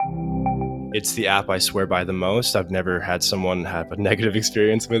It's the app I swear by the most. I've never had someone have a negative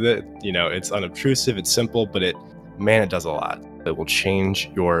experience with it. It's unobtrusive, it's simple, but it does a lot. It will change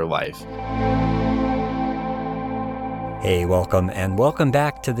your life. Hey, welcome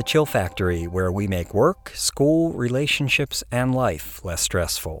back to the Chill Factory, where we make work, school, relationships, and life less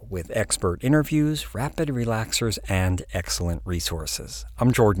stressful with expert interviews, rapid relaxers, and excellent resources.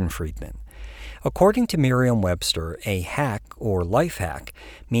 I'm Jordan Friedman. According to Merriam-Webster, a hack or life hack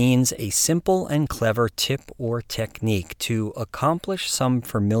means a simple and clever tip or technique to accomplish some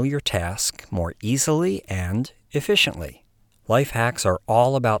familiar task more easily and efficiently. Life hacks are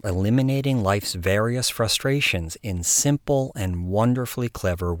all about eliminating life's various frustrations in simple and wonderfully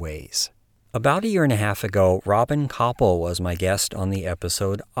clever ways. About a year and a half ago, Robin Koppel was my guest on the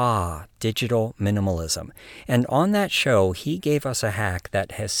episode Digital Minimalism. And on that show, he gave us a hack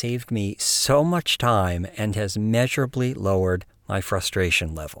that has saved me so much time and has measurably lowered my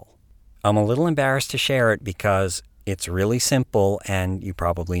frustration level. I'm a little embarrassed to share it because it's really simple and you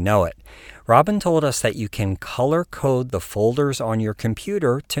probably know it. Robin told us that you can color code the folders on your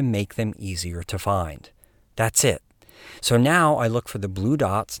computer to make them easier to find. That's it. So now I look for the blue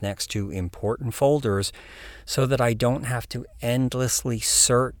dots next to important folders so that I don't have to endlessly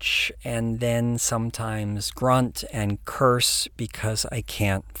search and then sometimes grunt and curse because I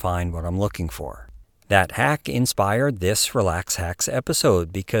can't find what I'm looking for. That hack inspired this Relax Hacks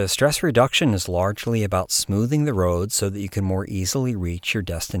episode because stress reduction is largely about smoothing the road so that you can more easily reach your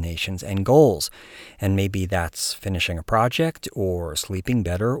destinations and goals. And maybe that's finishing a project or sleeping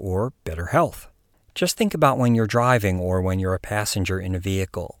better or better health. Just think about when you're driving or when you're a passenger in a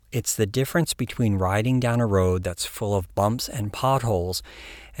vehicle. It's the difference between riding down a road that's full of bumps and potholes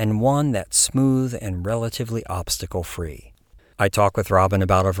and one that's smooth and relatively obstacle-free. I talk with Robin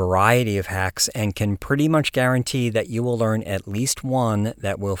about a variety of hacks and can pretty much guarantee that you will learn at least one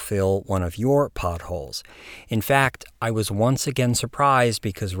that will fill one of your potholes. In fact, I was once again surprised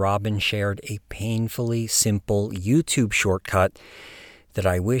because Robin shared a painfully simple YouTube shortcut that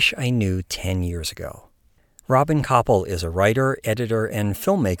I wish I knew 10 years ago. Robin Koppel is a writer, editor, and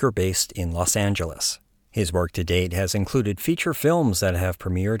filmmaker based in Los Angeles. His work to date has included feature films that have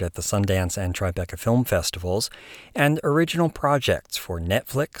premiered at the Sundance and Tribeca Film Festivals, and original projects for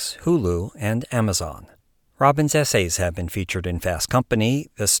Netflix, Hulu, and Amazon. Robin's essays have been featured in Fast Company,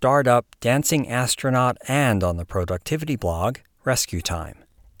 The Startup, Dancing Astronaut, and on the productivity blog, Rescue Time.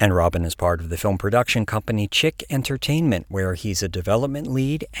 And Robin is part of the film production company Chick Entertainment, where he's a development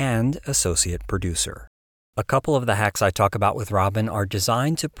lead and associate producer. A couple of the hacks I talk about with Robin are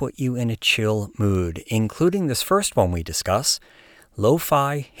designed to put you in a chill mood, including this first one we discuss,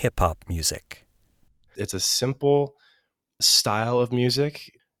 lo-fi hip-hop music. It's a simple style of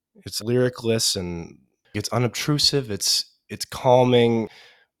music. It's lyricless and it's unobtrusive. It's calming.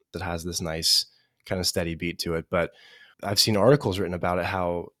 It has this nice kind of steady beat to it. But I've seen articles written about it,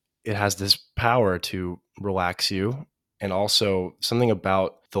 how it has this power to relax you. And also something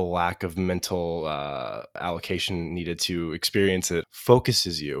about the lack of mental allocation needed to experience it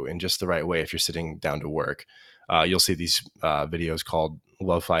focuses you in just the right way if you're sitting down to work. You'll see these videos called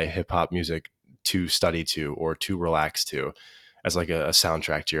lo-fi hip-hop music to study to or to relax to as like a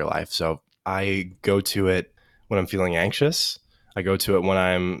soundtrack to your life. So I go to it when I'm feeling anxious. I go to it when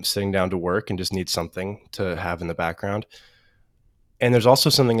I'm sitting down to work and just need something to have in the background. And there's also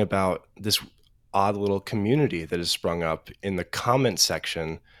something about this odd little community that has sprung up in the comment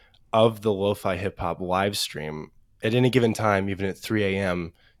section of the lo-fi hip-hop live stream. At any given time, even at 3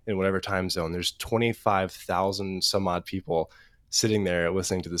 a.m. in whatever time zone, there's 25,000 some odd people sitting there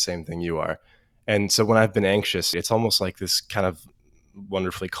listening to the same thing you are. And so when I've been anxious, it's almost like this kind of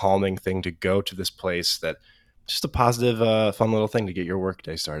wonderfully calming thing to go to this place that just a positive, fun little thing to get your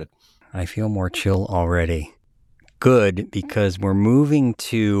workday started. I feel more chill already. Good, because we're moving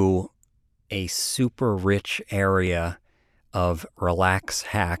to a super rich area of relax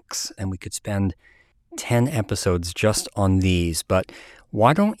hacks, and we could spend 10 episodes just on these, but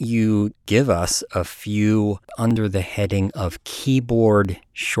why don't you give us a few under the heading of keyboard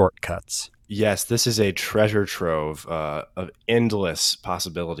shortcuts? Yes, this is a treasure trove of endless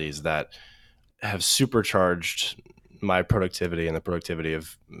possibilities that have supercharged my productivity and the productivity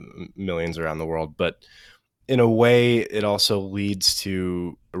of millions around the world. But in a way, it also leads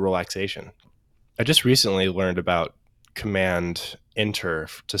to relaxation. I just recently learned about Command Enter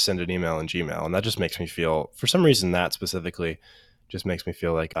to send an email in Gmail, and that just makes me feel, for some reason, that specifically just makes me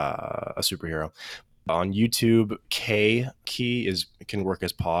feel like a superhero. On YouTube, K key can work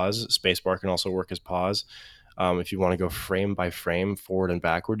as pause. Spacebar can also work as pause. If you want to go frame by frame, forward and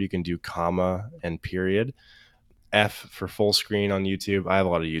backward, you can do comma and period. F for full screen on YouTube. I have a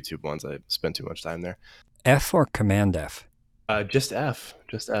lot of YouTube ones. I spend too much time there. F or Command F? Just F.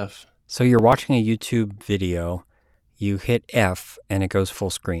 Just F. So you're watching a YouTube video, you hit F, and it goes full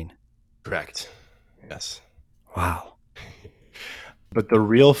screen. Correct. Yes. Wow. But the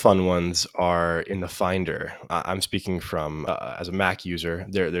real fun ones are in the Finder. I'm speaking from as a Mac user.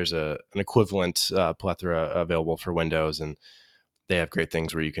 There's an equivalent plethora available for Windows, and they have great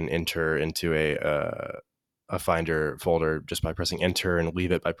things where you can enter into a Finder folder just by pressing enter and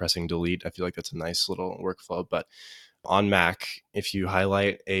leave it by pressing delete. I feel like that's a nice little workflow. But on Mac, if you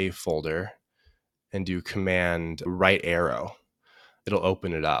highlight a folder and do Command right arrow, it'll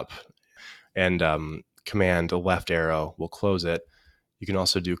open it up, and Command left arrow will close it. You can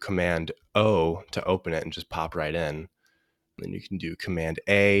also do Command O to open it and just pop right in. Then you can do Command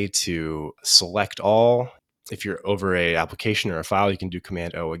A to select all. If you're over a application or a file, you can do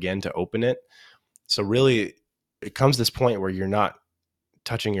Command O again to open it. So really, it comes to this point where you're not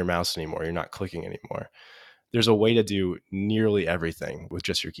touching your mouse anymore. You're not clicking anymore. There's a way to do nearly everything with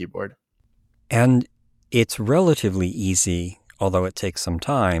just your keyboard. And it's relatively easy, although it takes some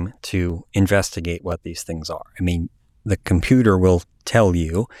time, to investigate what these things are. I mean, the computer will tell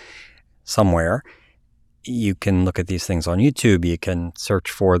you somewhere. You can look at these things on YouTube. You can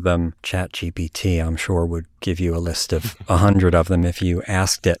search for them. ChatGPT, I'm sure, would give you a list of 100 of them if you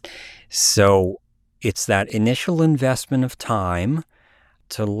asked it. So it's that initial investment of time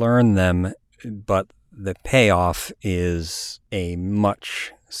to learn them, but the payoff is a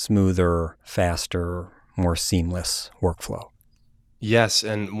much smoother, faster, more seamless workflow. Yes,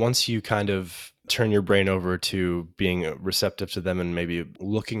 and once you kind of turn your brain over to being receptive to them and maybe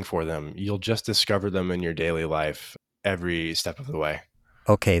looking for them, you'll just discover them in your daily life every step of the way.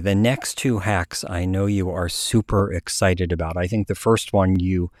 Okay, the next two hacks I know you are super excited about. I think the first one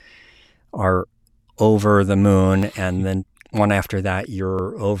you are over the moon, and then one after that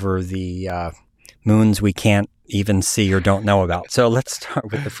you're over the moons we can't even see or don't know about. So let's start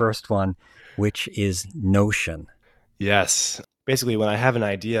with the first one, which is Notion. Yes. Basically, when I have an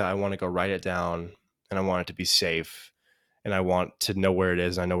idea, I want to go write it down, and I want it to be safe, and I want to know where it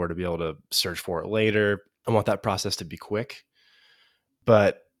is, and I know where to be able to search for it later. I want that process to be quick.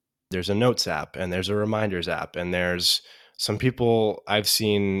 But there's a notes app, and there's a reminders app, and there's some people I've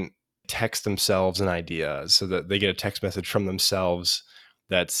seen text themselves an idea so that they get a text message from themselves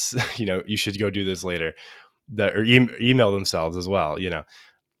that's, you should go do this later, or email themselves as well,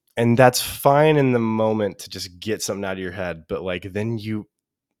 and that's fine in the moment to just get something out of your head. But then you,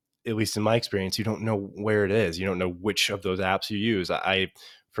 at least in my experience, you don't know where it is. You don't know which of those apps you use. I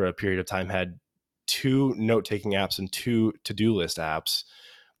for a period of time, had 2 note-taking apps and 2 to-do list apps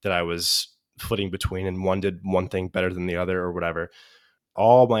that I was flitting between, and one did one thing better than the other or whatever.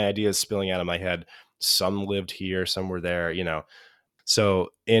 All my ideas spilling out of my head. Some lived here, some were there, So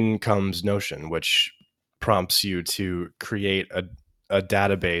in comes Notion, which prompts you to create a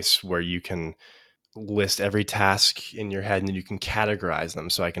database where you can list every task in your head and you can categorize them.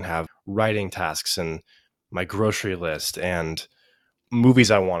 So I can have writing tasks and my grocery list and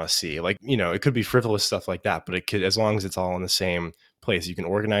movies I want to see. It could be frivolous stuff like that, but it could, as long as it's all in the same place, you can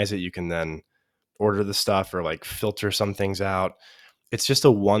organize it. You can then order the stuff or filter some things out. It's just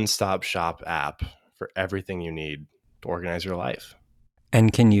a one-stop shop app for everything you need to organize your life.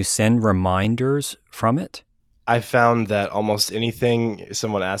 And can you send reminders from it? I found that almost anything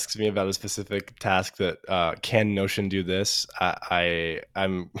someone asks me about a specific task that can Notion do this,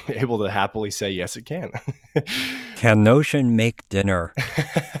 I'm able to happily say, yes, it can. Can Notion make dinner?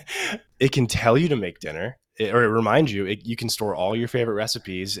 It can tell you to make dinner, or it reminds you. You can store all your favorite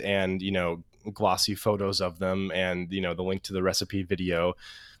recipes and, glossy photos of them and, the link to the recipe video.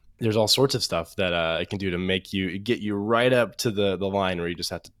 There's all sorts of stuff that it can do to get you right up to the line where you just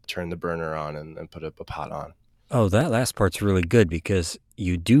have to turn the burner on and put a pot on. Oh, that last part's really good because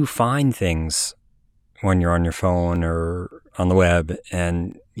you do find things when you're on your phone or on the web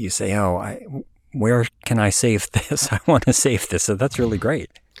and you say, where can I save this? I want to save this. So that's really great.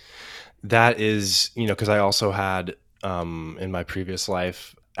 That is, because I also had in my previous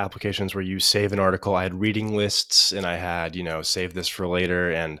life applications where you save an article. I had reading lists and I had, save this for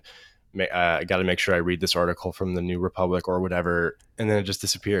later, and I got to make sure I read this article from the New Republic or whatever. And then it just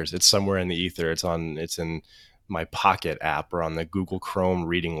disappears. It's somewhere in the ether. It's in my Pocket app or on the Google Chrome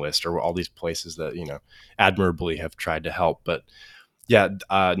reading list or all these places that, admirably have tried to help. But yeah,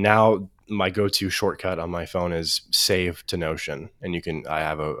 now my go-to shortcut on my phone is save to Notion. And I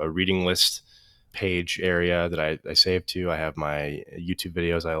have a reading list page area that I save to. I have my YouTube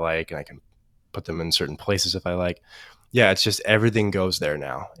videos I like, and I can put them in certain places if I like. Yeah, it's just everything goes there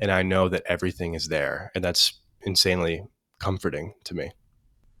now. And I know that everything is there. And that's insanely comforting to me.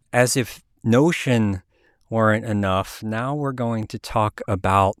 As if Notion weren't enough, now we're going to talk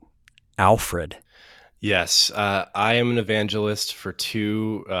about Alfred. Yes, I am an evangelist for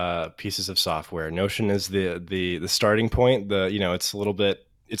two pieces of software. Notion is the starting point. It's a little bit,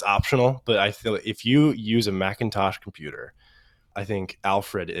 it's optional, but I feel if you use a Macintosh computer, I think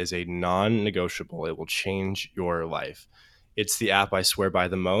Alfred is a non-negotiable. It will change your life. It's the app I swear by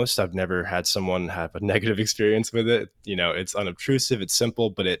the most. I've never had someone have a negative experience with it. It's unobtrusive, it's simple,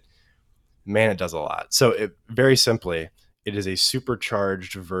 but it does a lot. So very simply, it is a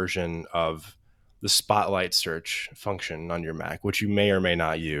supercharged version of the Spotlight search function on your Mac, which you may or may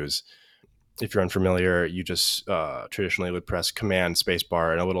not use. If you're unfamiliar, you just traditionally would press Command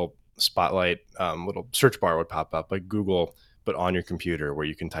Spacebar, and a little Spotlight, little search bar would pop up, like Google, but on your computer, where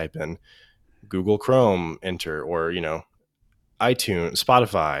you can type in Google Chrome, enter, or iTunes,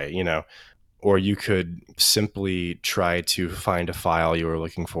 Spotify, or you could simply try to find a file you were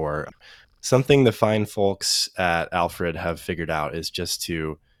looking for. Something the fine folks at Alfred have figured out is just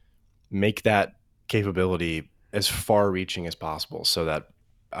to make that capability as far-reaching as possible, so that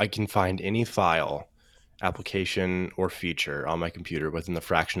I can find any file, application, or feature on my computer within the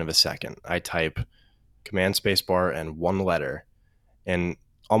fraction of a second. I type Command Spacebar and one letter, and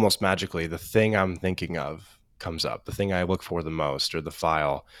almost magically, the thing I'm thinking of comes up, the thing I look for the most, or the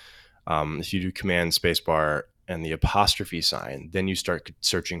file. If you do Command Spacebar and the apostrophe sign, then you start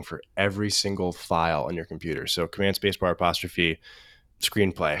searching for every single file on your computer. So Command Spacebar apostrophe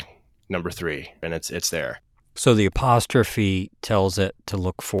screenplay number 3, and it's there. So the apostrophe tells it to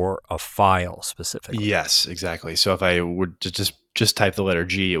look for a file specifically. Yes, exactly. So if I would just type the letter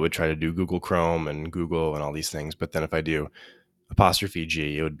G, it would try to do Google Chrome and Google and all these things. But then if I do apostrophe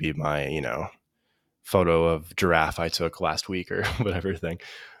G, it would be my photo of giraffe I took last week or whatever thing.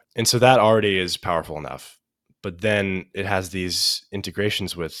 And so that already is powerful enough. But then it has these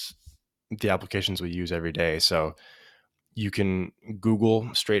integrations with the applications we use every day. So you can Google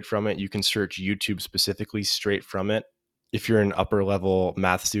straight from it. You can search YouTube specifically straight from it. If you're an upper level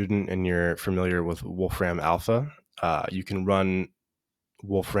math student and you're familiar with Wolfram Alpha, you can run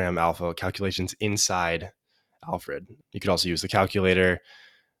Wolfram Alpha calculations inside Alfred. You could also use the calculator.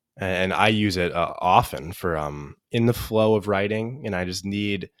 And I use it often for in the flow of writing, and I just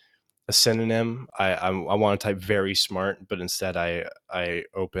need a synonym. I want to type very smart, but instead I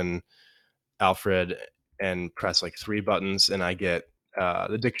open Alfred and press like 3 buttons, and I get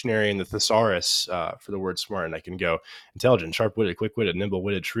the dictionary and the thesaurus for the word smart, and I can go intelligent, sharp-witted, quick-witted,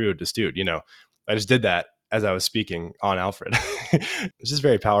 nimble-witted, shrewd, astute. I just did that as I was speaking on Alfred. It's just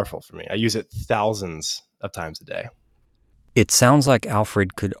very powerful for me. I use it thousands of times a day. It sounds like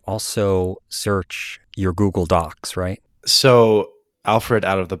Alfred could also search your Google Docs, right? So Alfred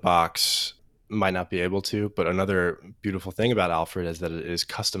out of the box might not be able to, but another beautiful thing about Alfred is that it is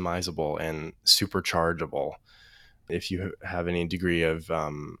customizable and superchargeable. If you have any degree of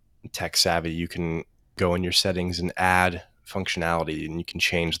tech savvy, you can go in your settings and add functionality, and you can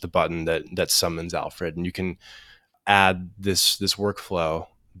change the button that summons Alfred, and you can add this workflow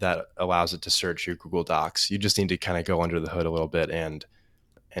that allows it to search your Google Docs. You just need to kind of go under the hood a little bit and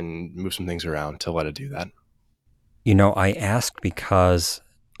move some things around to let it do that. I asked because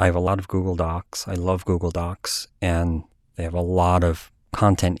I have a lot of Google Docs. I love Google Docs, and they have a lot of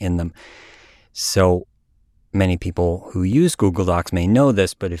content in them. So many people who use Google Docs may know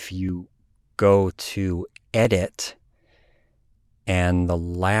this, but if you go to Edit and the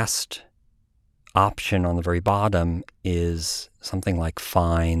last option on the very bottom is something like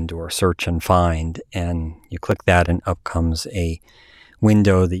Find or Search and Find, and you click that and up comes a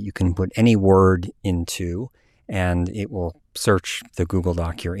window that you can put any word into, and it will search the Google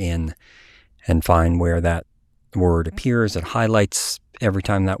Doc you're in and find where that word appears. It highlights every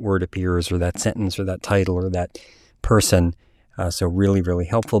time that word appears, or that sentence, or that title, or that person. So really, really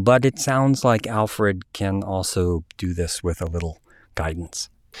helpful. But it sounds like Alfred can also do this with a little guidance.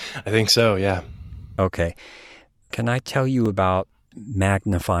 I think so, yeah. Okay. Can I tell you about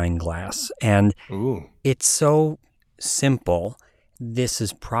magnifying glass? And Ooh. It's so simple. This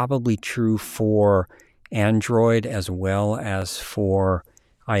is probably true for Android as well as for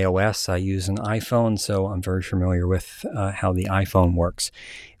iOS. I use an iPhone, so I'm very familiar with how the iPhone works.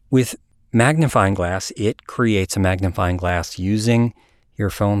 With magnifying glass, it creates a magnifying glass using your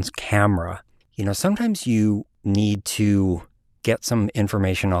phone's camera. Sometimes you need to get some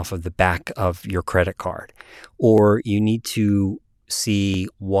information off of the back of your credit card, or you need to see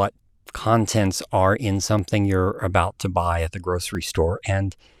what contents are in something you're about to buy at the grocery store.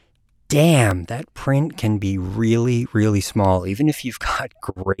 And damn, that print can be really, really small. Even if you've got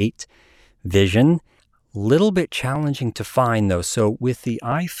great vision, Little bit challenging to find though. So with the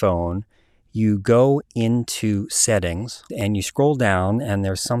iPhone, you go into settings and you scroll down and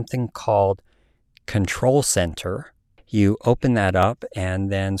there's something called Control Center. You open that up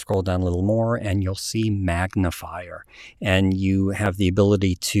and then scroll down a little more and you'll see magnifier. And you have the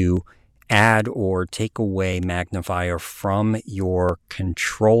ability to add or take away magnifier from your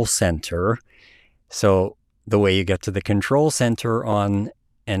control center. So the way you get to the control center on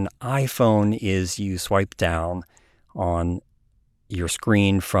an iPhone is you swipe down on your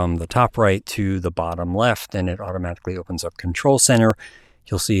screen from the top right to the bottom left, and it automatically opens up Control Center.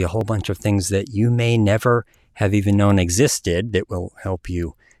 You'll see a whole bunch of things that you may never have even known existed that will help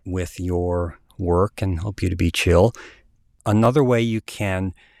you with your work and help you to be chill. Another way you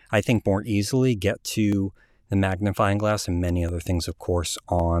can, I think, more easily get to the magnifying glass and many other things, of course,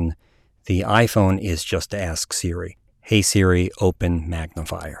 on the iPhone is just to ask Siri, "Hey Siri, open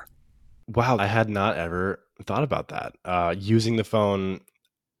magnifier." Wow, I had not ever thought about that. Using the phone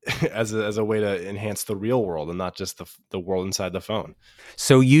as a way to enhance the real world and not just the world inside the phone.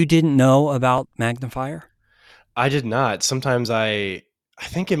 So you didn't know about magnifier? I did not. Sometimes I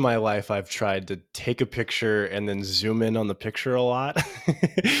think in my life I've tried to take a picture and then zoom in on the picture a lot.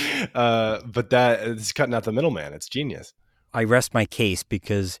 But that is cutting out the middleman. It's genius. I rest my case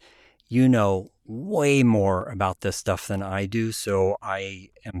because you know way more about this stuff than I do. So I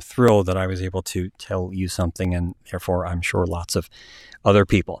am thrilled that I was able to tell you something, and therefore I'm sure lots of other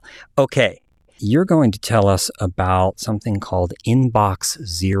people. Okay, you're going to tell us about something called Inbox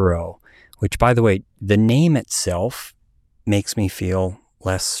Zero, which, by the way, the name itself makes me feel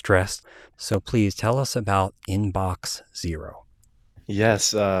less stressed. So please tell us about Inbox Zero.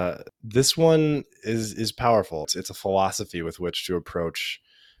 Yes, this one is powerful. It's a philosophy with which to approach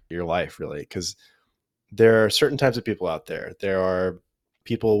your life, really, because there are certain types of people out there. There are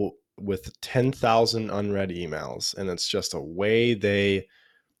people with 10,000 unread emails, and it's just a way they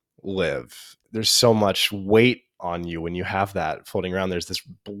live. There's so much weight on you when you have that floating around. There's this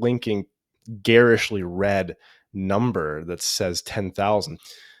blinking, garishly red number that says 10,000.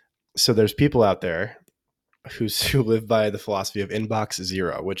 So there's people out there who live by the philosophy of Inbox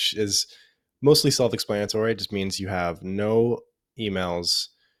Zero, which is mostly self-explanatory. It just means you have no emails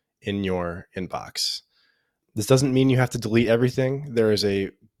in your inbox. This doesn't mean you have to delete everything. There is a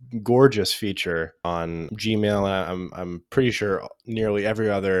gorgeous feature on Gmail, and I'm pretty sure nearly every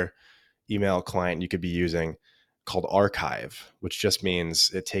other email client you could be using, called Archive, which just means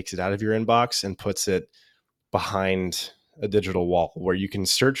it takes it out of your inbox and puts it behind a digital wall where you can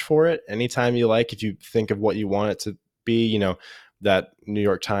search for it anytime you like. If you think of what you want it to be, that New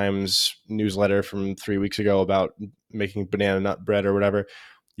York Times newsletter from 3 weeks ago about making banana nut bread or whatever,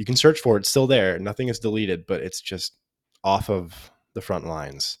 you can search for it. It's still there. Nothing is deleted, but it's just off of the front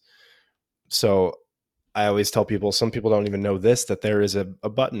lines. So I always tell people, some people don't even know this, that there is a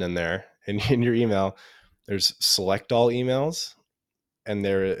button in there in your email. There's select all emails,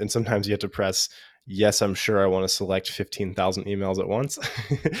 and sometimes you have to press yes, I'm sure I want to select 15,000 emails at once.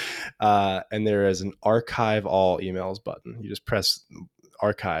 And there is an archive all emails button. You just press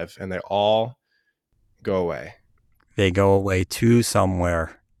archive and they all go away. They go away to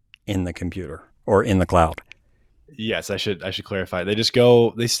somewhere in the computer or in the cloud. Yes, I should clarify.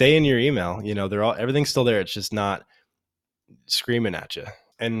 They stay in your email. Everything's still there. It's just not screaming at you.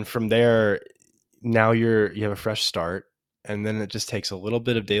 And from there, now you have a fresh start. And then it just takes a little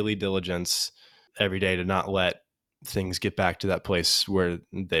bit of daily diligence every day to not let things get back to that place where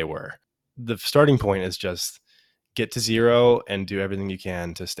they were. The starting point is just get to zero and do everything you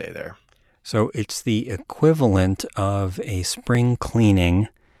can to stay there. So it's the equivalent of a spring cleaning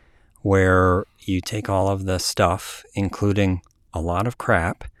where you take all of the stuff, including a lot of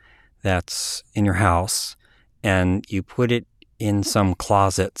crap that's in your house, and you put it in some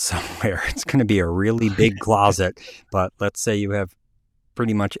closet somewhere. It's going to be a really big closet, but let's say you have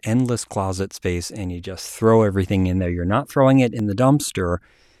pretty much endless closet space and you just throw everything in there. You're not throwing it in the dumpster.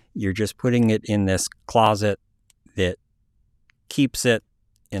 You're just putting it in this closet that keeps it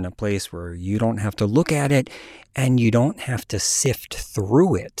in a place where you don't have to look at it and you don't have to sift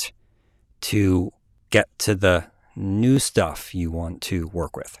through it to get to the new stuff you want to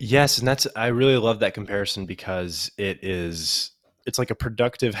work with. Yes, and I really love that comparison because it's like a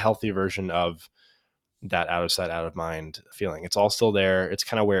productive, healthy version of that out of sight, out of mind feeling. It's all still there. It's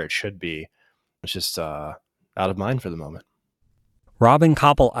kind of where it should be. It's just out of mind for the moment. Robin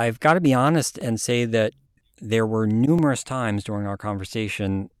Koppel, I've got to be honest and say that there were numerous times during our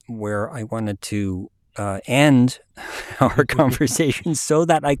conversation where I wanted to end our conversation so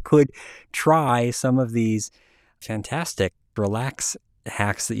that I could try some of these fantastic relax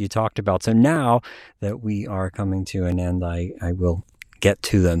hacks that you talked about. So now that we are coming to an end, I will get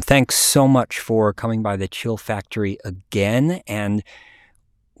to them. Thanks so much for coming by the Chill Factory again, and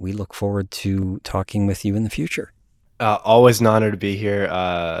we look forward to talking with you in the future. Always an honor to be here.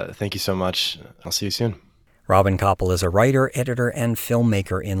 Thank you so much. I'll see you soon. Robin Koppel is a writer, editor, and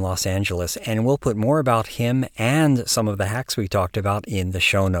filmmaker in Los Angeles, and we'll put more about him and some of the hacks we talked about in the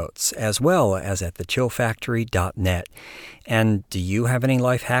show notes, as well as at thechillfactory.net. And do you have any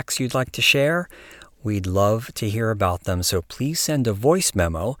life hacks you'd like to share? We'd love to hear about them, so please send a voice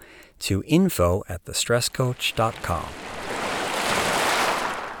memo to info@thestresscoach.com.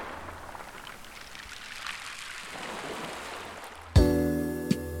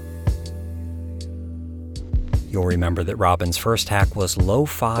 You'll remember that Robin's first hack was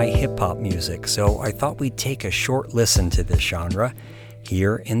lo-fi hip-hop music, so I thought we'd take a short listen to this genre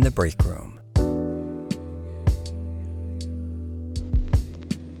here in the break room.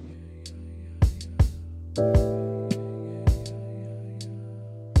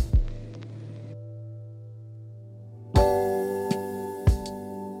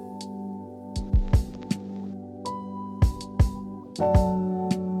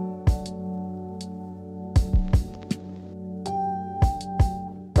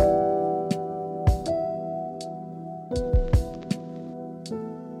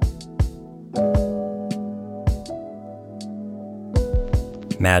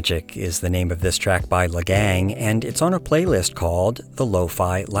 Magic is the name of this track by Lagang, and it's on a playlist called The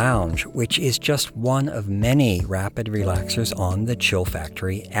Lo-Fi Lounge, which is just one of many rapid relaxers on the Chill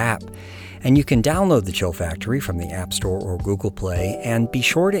Factory app. And you can download the Chill Factory from the App Store or Google Play, and be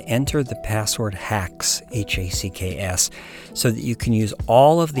sure to enter the password HACKS, HACKS, so that you can use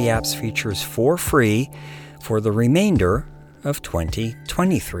all of the app's features for free for the remainder of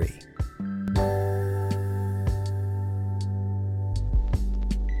 2023.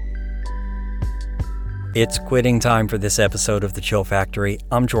 It's quitting time for this episode of The Chill Factory.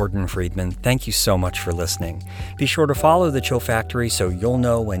 I'm Jordan Friedman. Thank you so much for listening. Be sure to follow The Chill Factory so you'll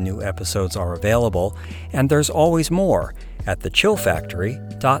know when new episodes are available. And there's always more at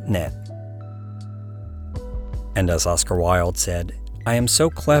thechillfactory.net. And as Oscar Wilde said, I am so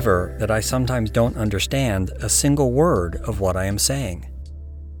clever that I sometimes don't understand a single word of what I am saying.